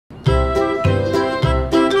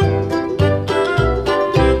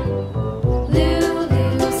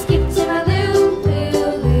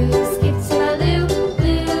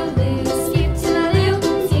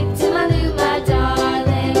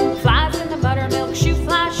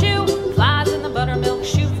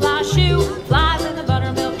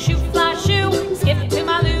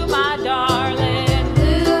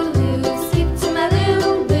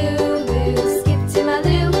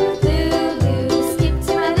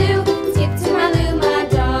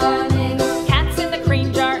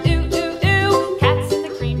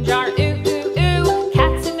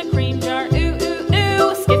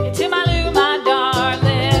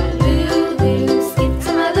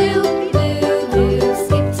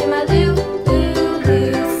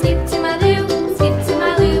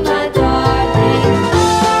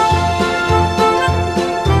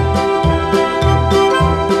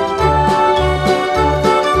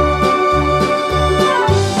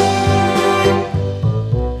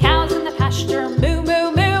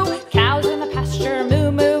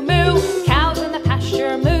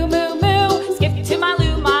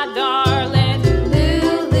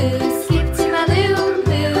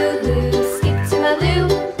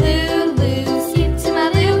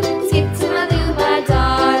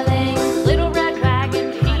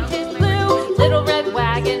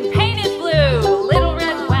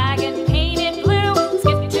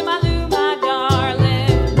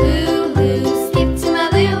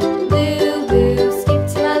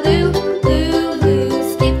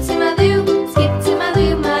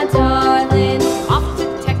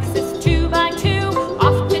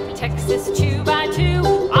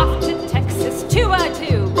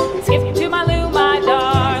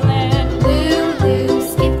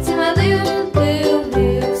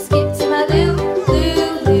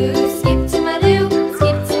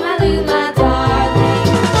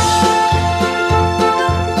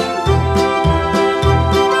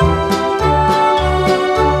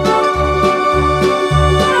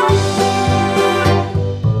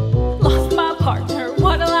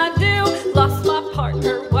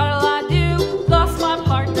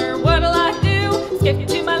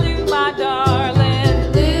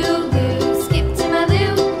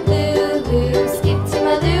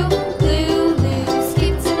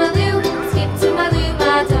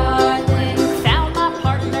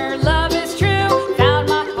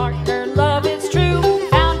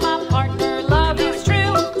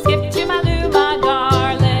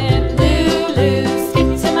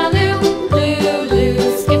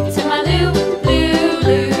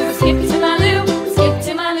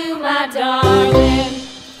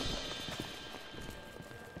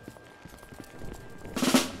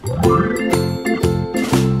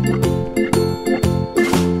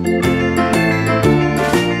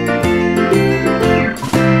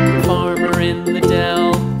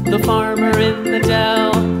farmer in the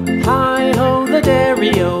dell. Hi-ho, the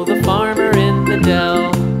dairy-o, the farmer in the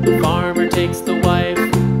dell. The farmer takes the wife,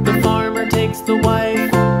 the farmer takes the wife.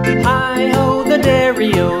 Hi-ho, the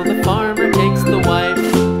dairy-o, the farmer takes the wife.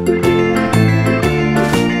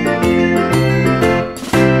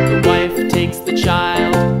 The wife takes the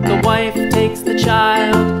child, the wife takes the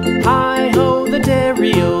child. Hi-ho, the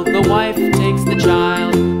dairy-o, the wife takes the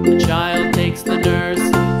child. The child takes the nurse,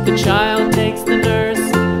 the child takes the nurse.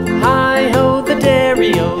 Hi-ho, the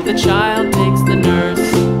dairy-o, the child takes the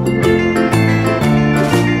nurse.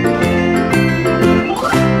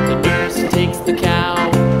 The nurse takes the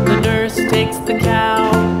cow, the nurse takes the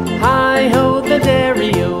cow. Hi-ho, the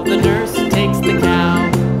dairy-o, the nurse takes the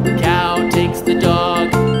cow. The cow takes the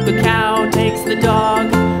dog, the cow takes the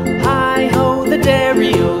dog. Hi-ho, the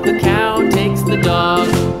dairy-o, the cow takes the dog.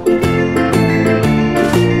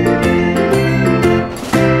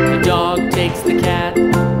 The dog takes the cat,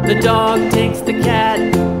 the dog takes the cat.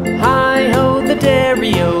 Hi-ho, the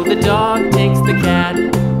dairy-o, the dog takes the cat.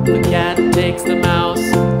 The cat takes the mouse,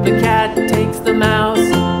 the cat takes the mouse.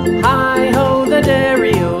 Hi-ho, the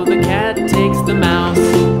dairy-o, the cat takes the mouse.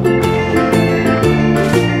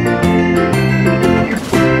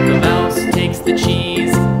 The mouse takes the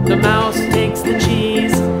cheese, the mouse takes the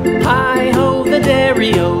cheese. Hi-ho, the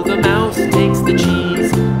dairy-o, the mouse takes the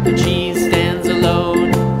cheese. The cheese stands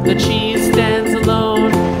alone, the cheese stands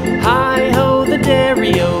alone. Hi-ho, the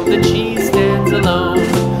dairy-o, the cheese stands alone.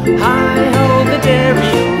 Hi-ho, the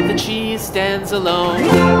dairy-o, the cheese stands alone.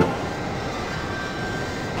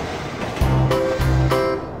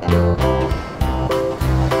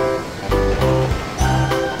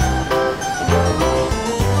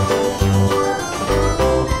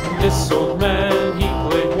 This old man, he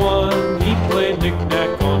played one. He played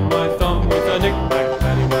knick-knack on my thumb with a knick-knack,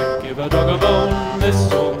 paddywhack, give a dog a bone.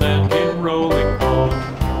 This old man came rolling home.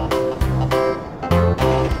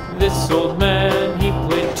 This old man, he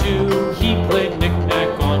played two. He played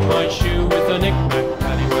knick-knack on my shoe with a knick-knack,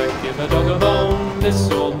 paddywhack, give a dog a bone.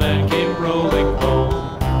 This old man came rolling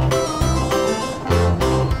home.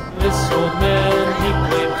 This old man, he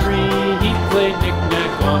played three. He played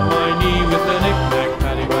knick-knack on my knee with a knick-knack,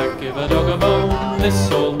 paddywhack, give a dog a bone.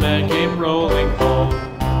 This old man came rolling home.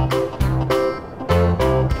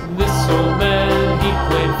 This old man, he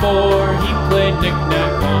played four. He played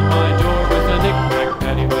knick-knack on my door with a knick-knack,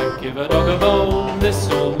 paddywhack, give a dog a bone. This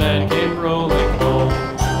old man came rolling home.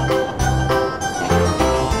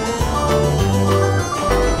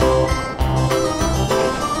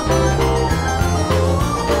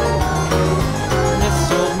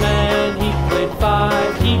 This old man, he played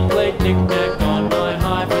five. He played knick-knack on my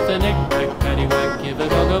hive with a knick-knack, paddywhack, give a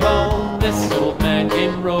dog a bone. This old man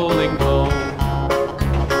came rolling home.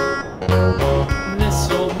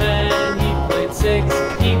 This old man, he played six.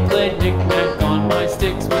 He played knick-knack on my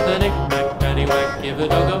sticks with a knick-knack, paddywhack, give a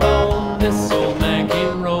dog a bone. This old man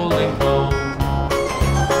came rolling home.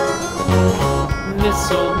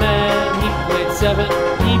 This old man, he played seven.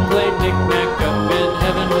 He played knick-knack up in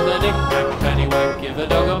heaven with a knick-knack, paddywhack, give a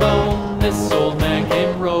dog a bone. This old man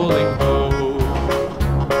came rolling home.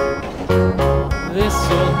 This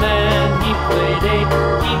old man, he played eight.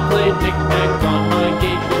 He played knick-knack on my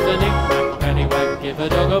gate with a knick-knack, paddywhack, give a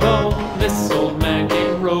dog a bone. This old man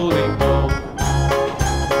came rolling home.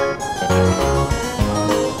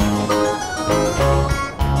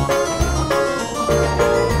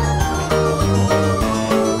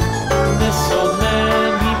 This old man,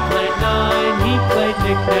 he played nine. He played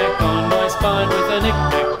knick-knack on my spine with a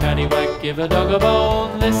knick-knack, paddywhack, give a dog a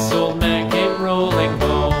bone. This old man came rolling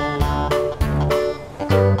home.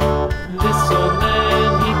 This old man,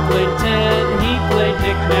 he played ten. He played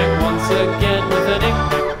knick-knack once again with a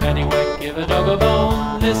knick-knack, paddywhack, give a dog a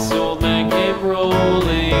bone. This old